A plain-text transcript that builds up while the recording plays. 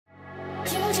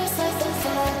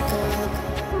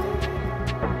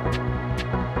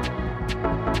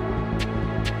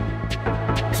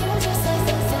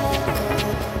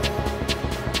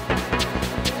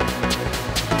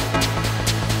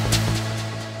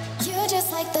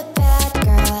like the bad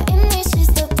girl, in me she's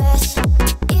the best.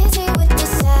 Easy with the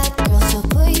sad girl, she'll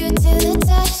put you to the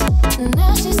test.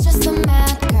 Now she's just a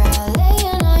mad girl,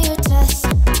 laying on your chest.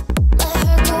 Let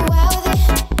her go out with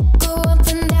it, go up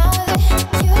and down with it.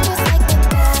 You just like the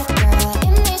bad girl,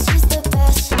 in me she's the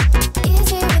best.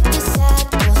 Easy with the sad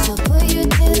girl, she'll put you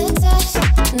to the test.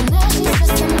 Now she's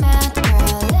just a mad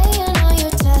girl, laying on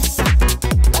your chest.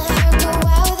 Let her go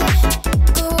out with it,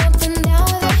 go up and down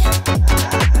with it.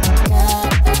 Girl,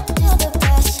 she's the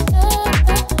best. Go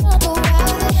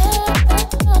out with it,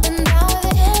 up and down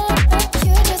with it.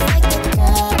 You just like the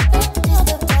girl, she's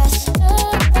the best. Go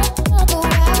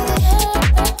out with it,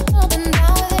 up and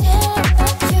down with it.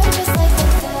 You just like the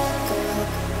bad girl.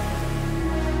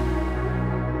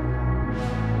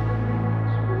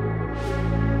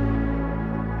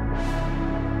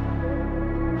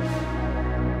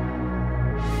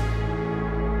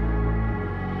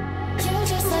 You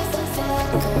just like the bad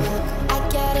girl. I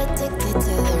get addicted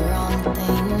to the wrong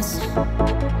things.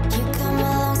 You come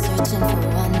along searching for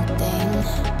one thing.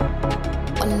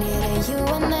 One near to you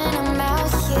and then I'm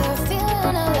out here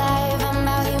feeling alive. I'm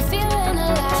out here feeling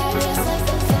alive. You just like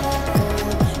the bad girl.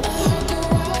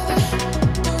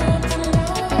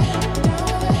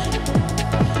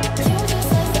 You just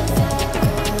like the bad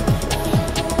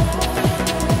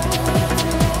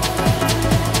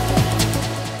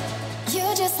girl. You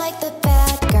just like the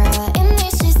bad girl, in me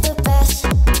she's the best.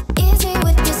 Easy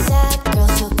with the sad girl,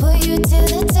 she'll put you to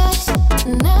the test.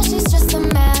 Now she's just a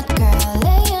mad girl,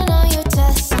 laying on your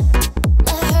chest.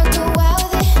 Let her go out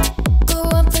with it, go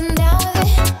up and down with it.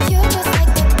 You just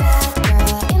like the bad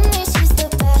girl, in me she's the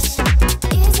best.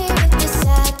 Easy with the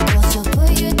sad girl, she'll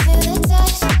put you to the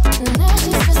test. Now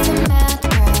she's just a mad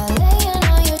girl, laying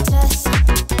on your chest.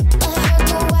 Let her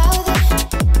go out with it,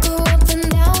 go up and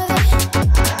down with it.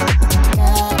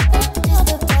 Girl, she's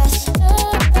the best.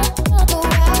 Go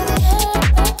out with it,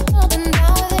 up and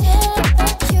down with it.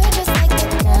 You just like the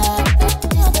girl,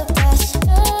 she's the best.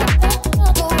 Go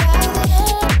out with it,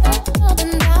 up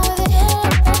and down with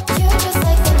it. You just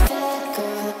like the bad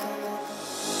girl.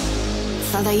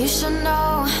 Thought that you should know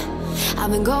I've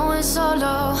been going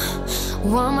solo.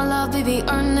 Want my love, baby,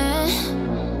 earn it.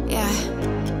 Yeah,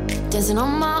 dancing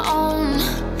on my own.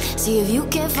 See if you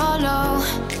can follow.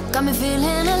 Got me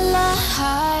feeling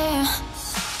alive.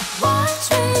 Watch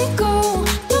me go,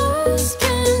 lose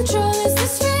control. Is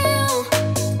this real?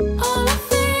 All I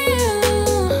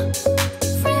feel.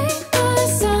 Break the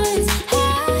signs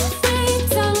every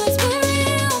time. Let's be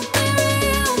real, be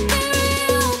real, be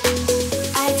real.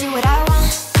 I do what I want.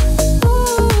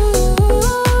 Ooh,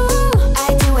 I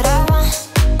do what I want.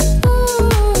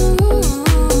 Ooh,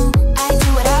 I do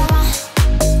what I want.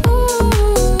 Ooh,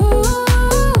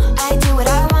 I do what I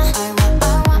want.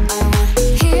 I want.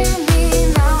 Hear me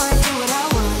now, I do what I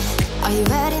want. Are you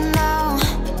ready now?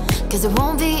 'Cause it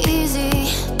won't be easy.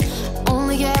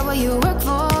 Only get what you work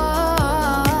for.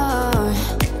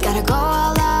 Gotta go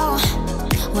all out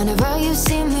whenever you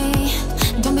see me.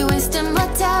 Don't be wasting my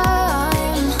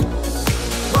time.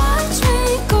 Watch me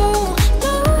go,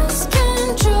 lose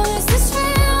control. Is this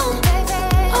real?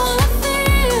 All I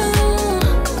feel.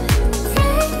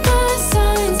 Break the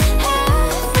signs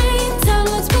every time.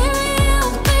 Let's be real,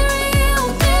 be real,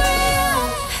 be real.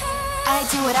 I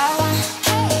do what I want.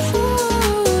 Ooh,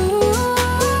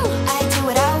 I do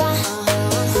what I want.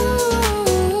 Ooh,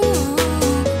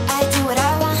 I do what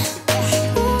I want.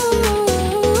 Ooh,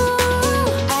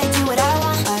 I do what I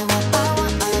want. I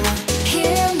want.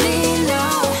 Hear me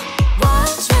now.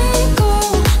 Watch me go,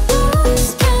 lose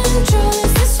control.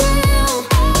 Is this real?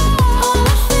 All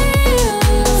I feel.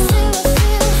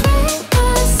 Break the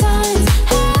signs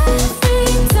every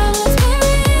time. Let's be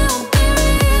real, be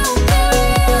real, be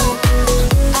real.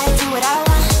 I do what I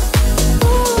want.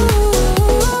 Ooh,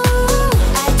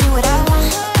 I do what I want.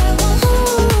 Ooh,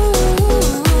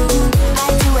 I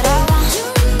do what I want.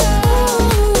 Ooh,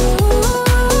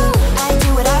 I do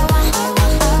what I want. I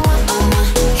want.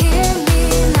 Hear me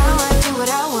now, I do what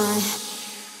I want.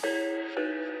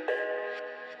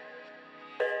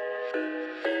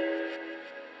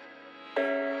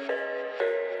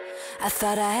 I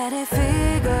thought I had it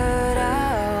figured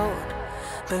out.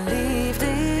 Believed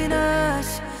in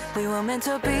us, we were meant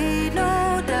to be,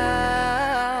 no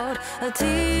doubt. A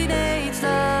teenage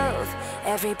love,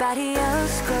 everybody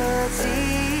else could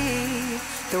see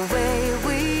the way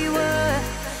we were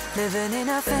living in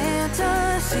a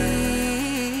fantasy.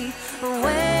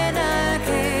 When